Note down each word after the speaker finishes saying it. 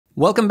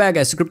Welcome back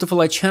guys to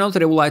QBSYLUHV channel.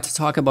 Today we'd like to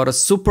talk about a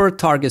super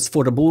targets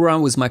for the bull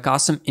run with my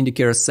custom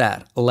indicator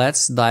set.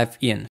 Let's dive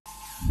in.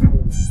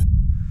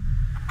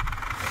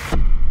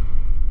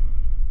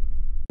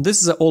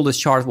 This is the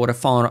oldest chart what I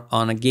found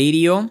on a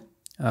Gadio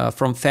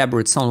from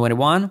February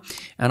 2021,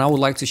 and I would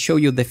like to show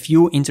you the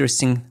few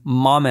interesting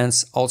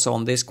moments also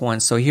on this coin.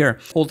 So here,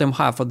 all-time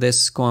high for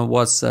this coin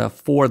was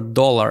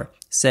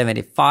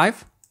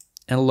 $4.75,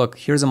 and look,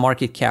 here's a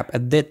market cap.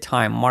 At that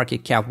time,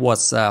 market cap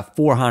was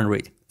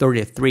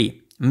 433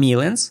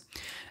 millions,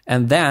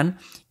 and then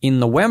in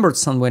November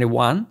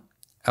 2021,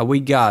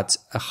 we got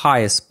a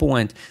highest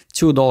point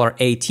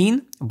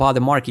 $2.18, but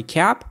the market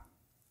cap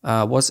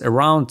was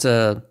around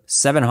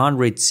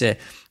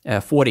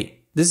 740.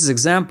 This is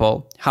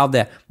example how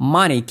the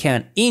money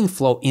can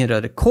inflow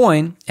into the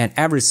coin and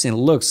everything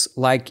looks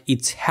like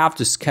it have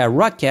to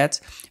skyrocket,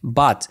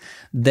 but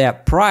the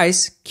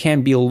price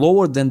can be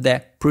lower than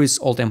the previous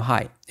all-time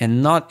high,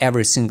 and not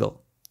every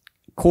single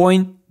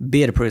coin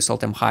beat the previous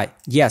all-time high.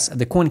 Yes,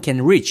 the coin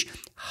can reach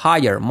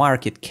higher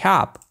market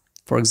cap,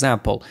 for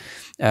example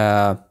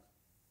 1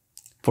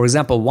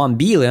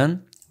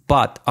 billion,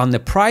 but on the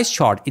price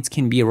chart it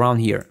can be around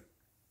here.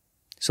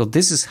 So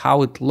this is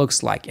how it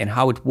looks like and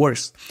how it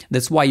works.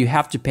 That's why you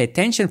have to pay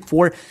attention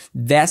for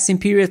vesting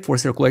period, for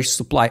circulation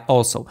supply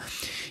also.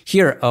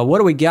 Here, what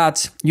do we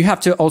got? You have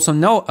to also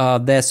know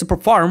the Super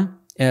Farm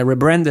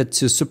rebranded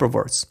to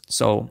SuperVerse.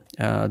 So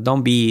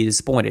don't be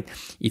disappointed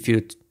if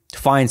you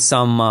find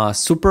some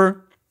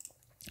super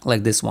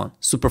like this one,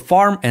 Super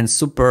Farm and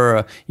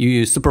you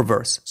use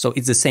SuperVerse. So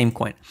it's the same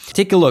coin.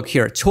 Take a look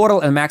here.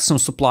 Total and maximum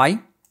supply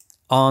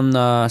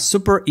on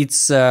Super,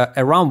 it's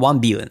around 1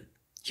 billion.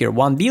 Here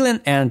 1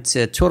 billion and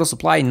total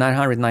supply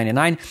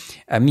 999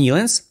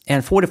 millions,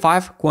 and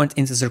 45 coins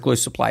into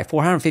circulation supply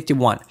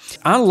 451.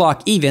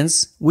 Unlock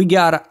events, we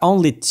got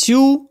only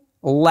 2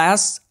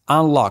 last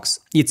unlocks.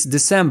 It's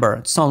December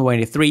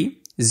 2023,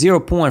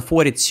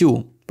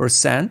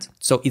 0.42%,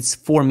 so it's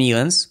 4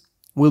 millions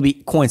will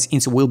be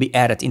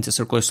added into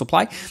circulation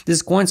supply.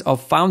 These coins of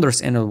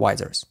founders and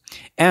advisors.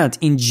 And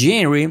in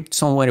January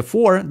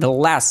 2024, the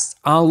last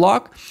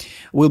unlock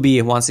will be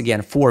once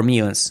again 4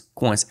 millions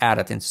coins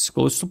added into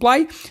circulation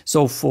supply,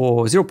 so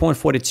for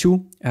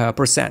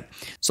 0.42%.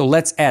 So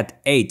let's add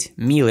 8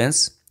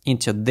 millions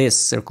into this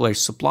circulation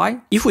supply.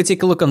 If we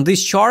take a look on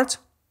this chart,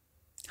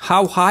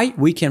 how high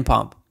we can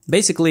pump.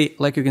 Basically,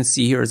 like you can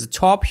see here is the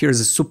top, here's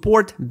the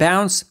support,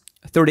 bounce,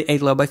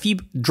 38 level by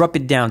Fib, drop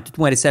it down to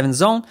 27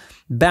 zone,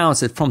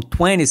 bounce it from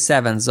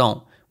 27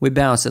 zone. We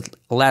bounced it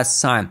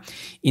last time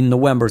in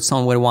November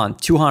 2021,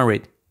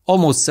 200,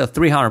 almost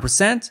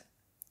 300%,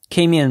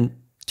 came in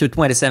to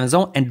 27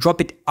 zone and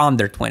drop it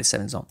under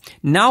 27 zone.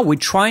 Now we're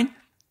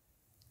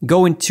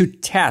going to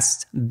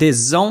test this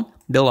zone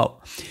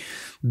below.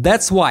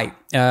 That's why,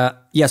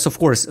 yes, of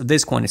course,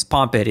 this coin is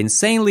pumped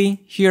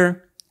insanely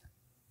here,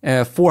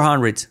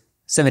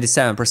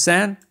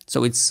 477%.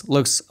 So it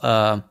looks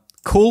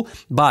cool,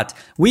 but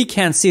we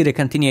can see the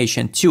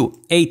continuation to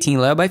 18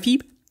 level by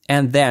Fib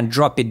and then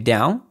drop it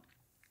down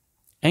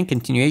and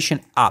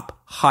continuation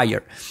up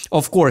higher.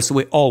 Of course,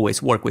 we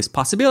always work with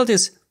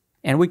possibilities,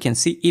 and we can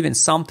see even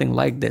something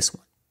like this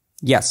one.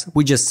 Yes,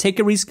 we just take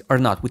a risk or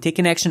not. We take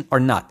an action or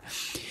not.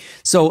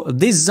 So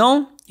this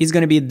zone is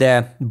going to be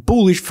the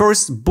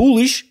first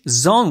bullish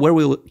zone where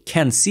we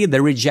can see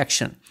the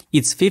rejection.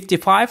 It's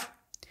 55,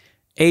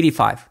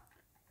 85.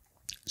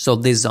 So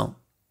this zone.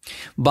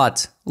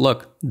 But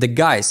look, the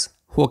guys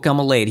who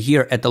accumulate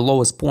here at the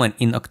lowest point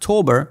in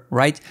October,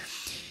 right?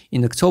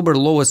 In October,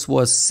 lowest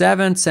was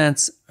 7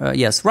 cents.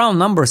 Yes, round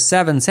number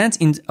 7 cents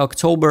in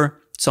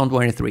October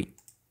 2023.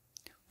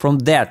 From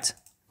that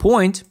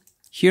point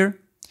here,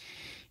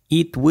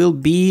 it will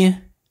be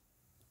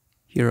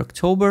here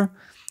October,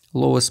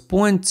 lowest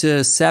point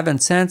 7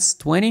 cents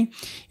 20.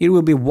 It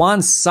will be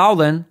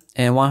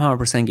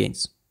 1,100%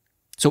 gains.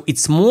 So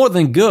it's more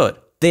than good.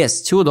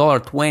 This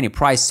 $2.20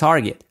 price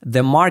target,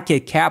 the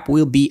market cap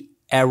will be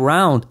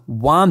around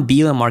 1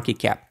 billion market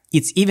cap.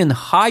 It's even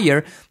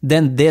higher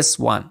than this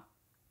one.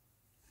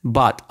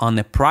 But on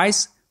the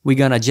price, we're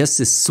gonna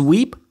just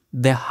sweep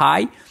the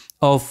high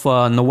of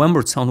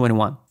November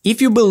 2021.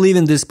 If you believe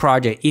in this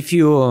project, if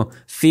you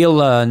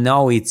feel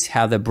now it's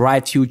have a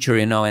bright future,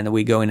 you know, and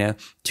we're going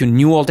to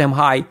new all-time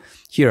high,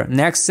 here,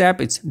 next step,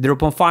 it's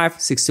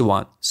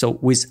 0.561. So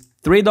with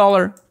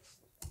 $3,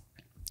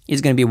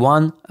 it's going to be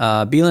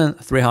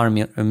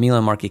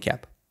 1,300,000,000 market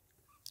cap.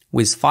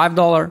 With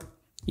 $5,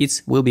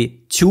 it will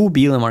be 2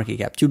 billion market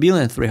cap,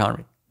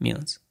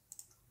 2,300,000,000.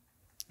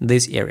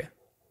 This area.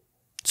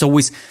 So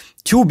with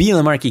 2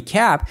 billion market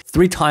cap,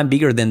 3 times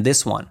bigger than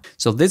this one.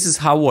 So this is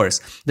how it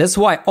works. That's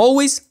why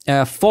always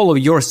follow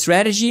your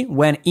strategy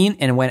when in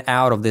and when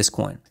out of this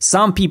coin.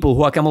 Some people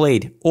who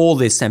accumulate all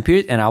this time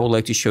period, and I would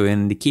like to show you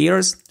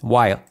indicators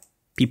why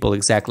people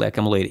exactly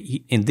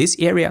accumulate in this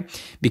area,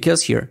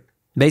 because here,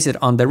 based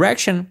on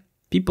direction,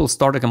 people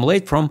start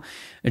accumulate from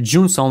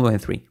June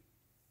 2023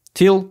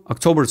 till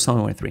October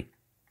 2023.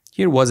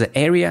 Here was an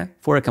area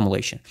for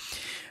accumulation.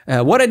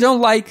 What I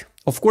don't like,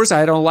 of course,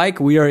 I don't like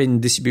we are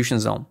in distribution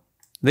zone.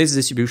 this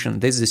distribution,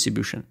 this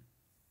distribution.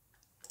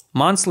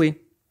 Monthly,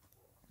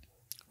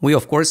 we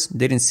of course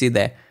didn't see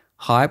the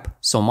hype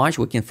so much.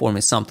 We can form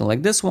something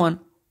like this one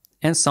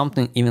and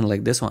something even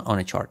like this one on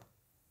a chart.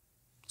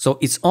 So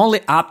it's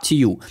only up to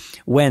you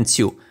when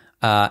to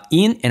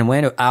in and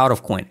when to out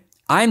of coin.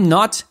 I'm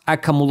not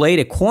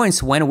accumulating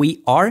coins when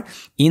we are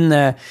in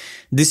the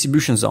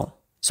distribution zone.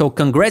 So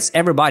congrats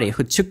everybody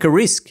who took a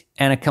risk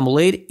and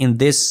accumulated in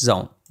this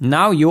zone.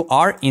 Now you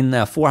are in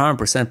a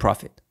 400%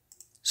 profit.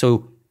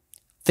 So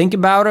think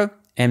about it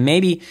and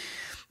maybe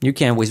you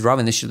can withdraw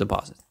initial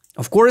deposit.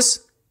 Of course,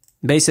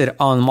 based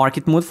on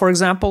market mood, for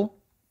example,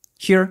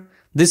 here,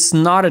 this is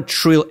not a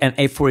trill and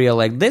euphoria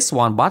like this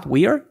one, but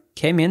we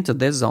came into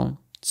this zone.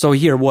 So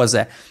here was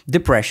a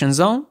depression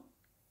zone.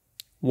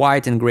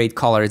 White and gray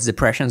color is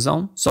depression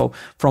zone. So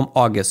from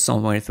August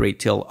 2023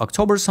 till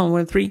October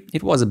 2023,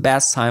 it was the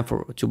best time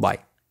to buy.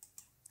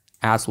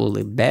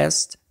 Absolutely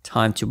best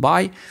time to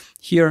buy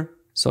here.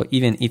 So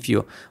even if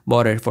you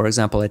bought it, for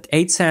example, at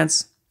 8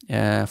 cents,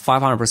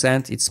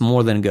 500%, it's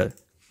more than good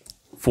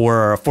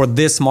for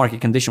this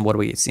market condition. What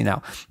we see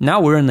now.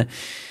 Now we're in,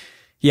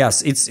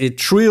 yes, it's a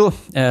trill,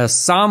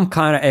 some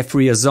kind of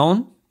euphoria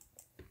zone,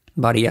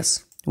 but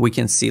yes, we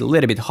can see a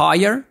little bit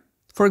higher,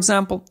 for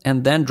example,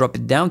 and then drop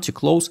it down to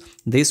close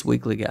this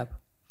weekly gap.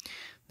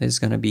 This is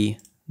going to be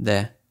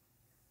the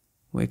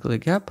weekly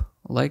gap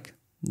like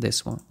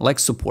this one, like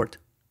support.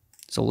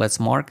 So let's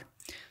mark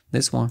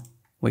this one,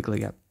 weekly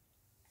gap.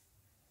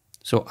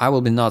 So I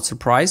will be not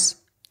surprised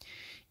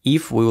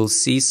if we will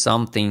see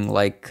something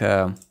like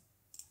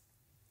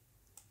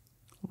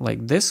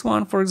this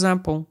one, for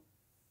example,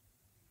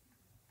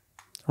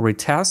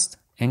 retest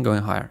and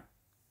going higher.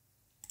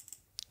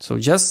 So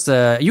just,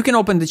 you can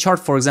open the chart,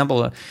 for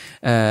example,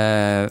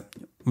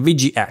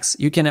 VGX.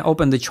 You can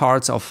open the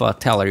charts of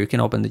Teller. You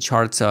can open the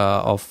charts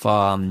of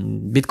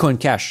Bitcoin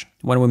Cash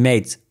when we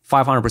made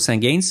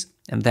 500% gains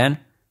and then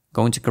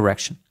go into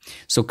correction.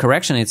 So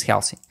correction is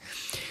healthy.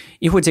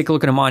 If we take a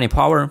look at the money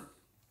power,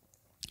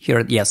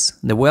 here, yes,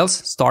 the whales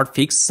start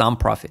fix some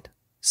profit.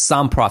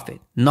 Some profit.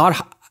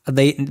 Not,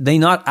 they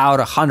not out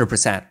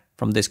 100%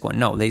 from this coin.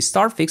 No, they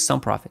start fix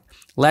some profit.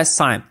 Last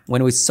time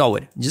when we saw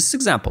it, just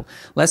example,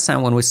 last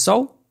time when we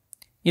saw,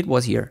 it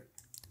was here.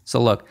 So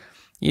look,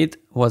 it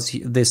was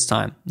this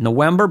time,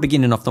 November,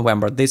 beginning of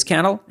November, this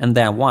candle, and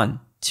then 1,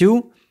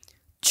 2,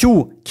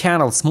 2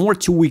 candles more,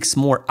 2 weeks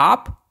more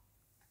up,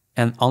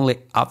 and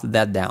only after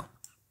that down.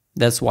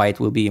 That's why it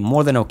will be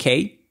more than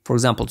okay, for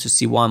example, to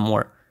see one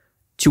more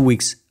 2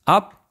 weeks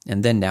up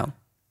and then down.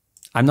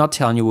 I'm not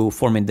telling you we will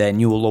form in the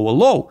new lower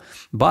low,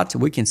 but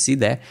we can see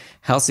the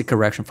healthy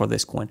correction for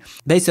this coin.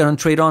 Based on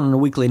trade on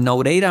weekly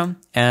no data,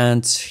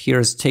 and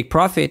here's take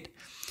profit.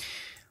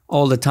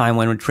 All the time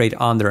when we trade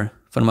under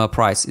fundamental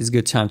price is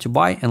good time to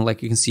buy. And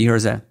like you can see,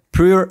 here's a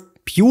pure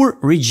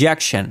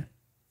rejection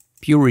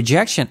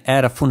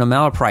at a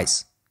fundamental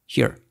price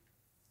here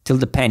till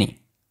the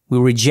penny. We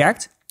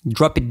reject,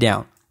 drop it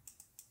down,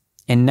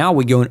 and now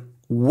we're going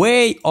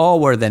way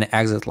over than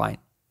exit line.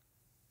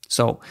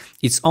 So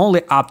it's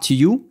only up to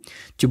you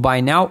to buy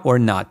now or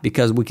not,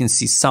 because we can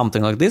see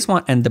something like this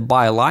one and the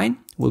buy line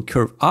will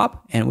curve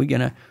up and we're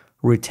going to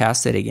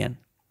retest it again.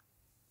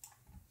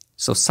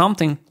 So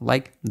something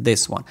like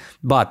this one,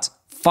 but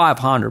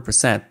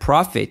 500%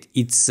 profit,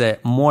 it's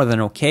more than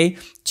okay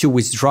to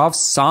withdraw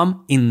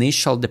some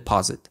initial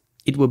deposit.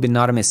 It will be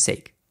not a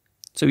mistake.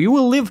 So you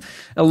will leave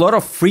a lot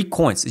of free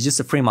coins. It's just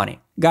a free money.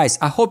 Guys,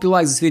 I hope you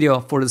like this video.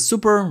 For the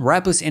super,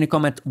 write please in a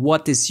comment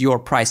what is your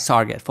price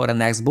target for the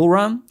next bull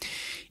run.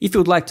 If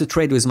you would like to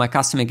trade with my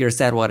custom gears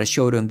that what I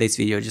showed you in this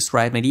video, just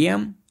write me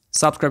DM,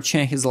 subscribe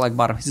channel, hit the like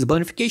button, hit the bell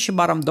notification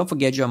button. Don't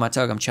forget to join my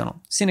Telegram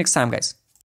channel. See you next time, guys.